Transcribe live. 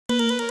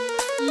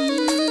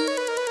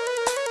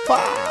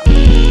Fuck.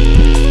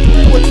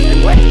 Hey, what?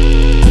 Hey, what?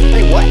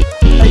 Hey, what?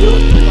 Hey, you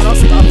don't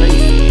see my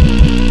face.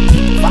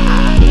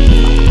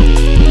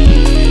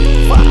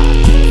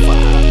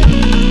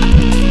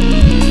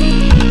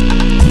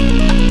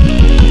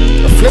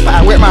 Flip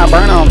out with my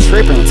burner, I'm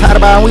tripping. Tired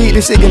of buying weed,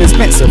 this shit getting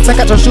expensive. Take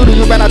out your shooter,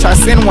 you better not try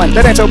to send one.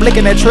 That ain't your blick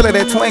in that trailer,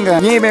 that twin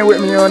gun. You ain't been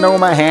with me, you don't know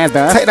my hands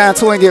done. Take down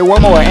two and get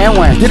one more and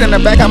one. Get in the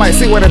back, I might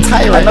sit with a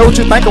tire. I know what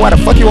you thinking, why the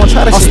fuck you won't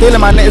try that shit? I'm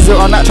stealing my net zip,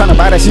 I'm not trying to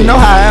buy that shit. You know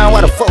how I am,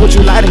 why the fuck would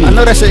you lie to me? I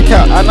know that shit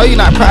count, I know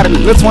you not proud of me.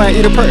 Lil' twin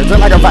eat a perk, just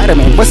like a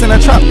vitamin. What's in the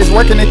trunk, it's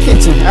work in the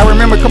kitchen. I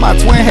remember come my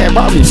twin had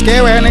bought me.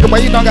 Scary ass nigga,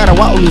 boy, you don't gotta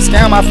walk with me.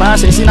 Scam my fine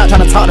shit, she not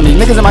trying to talk to me.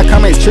 Niggas in my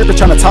comments tripping,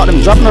 trying to talk to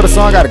me. Dropping another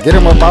song, gotta get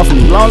him up off of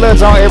me. Long Lil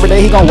John every day,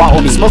 he gon' walk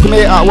with me. Smoking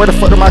me out, where the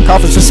fuck do my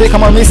coffin? Some shit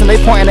come on missing,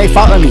 they point and they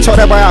following me. Choke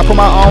that boy out, put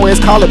my own way,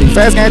 it's calling me.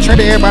 Fast game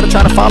trendy, everybody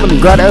trying to follow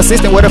me. Grab the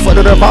assistant, where the fuck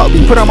did the vault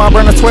be? Put on my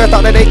burner 12,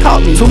 thought that they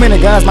caught me. Too many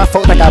guns, my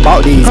folk think I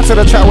bought these. Come to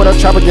the trap with a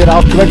chopper, get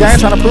off. The gang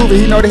trying to prove it,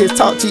 he know that his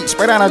talk cheap.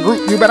 Spray down a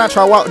group, you better not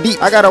try walk deep.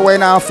 I got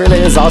away now, I'm feeling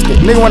exhausted.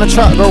 Nigga wanna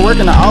trap, go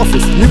work in the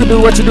office. You can do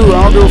what you do,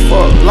 I don't give a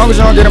fuck. As long as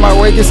you don't get in my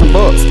way, get some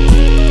bucks.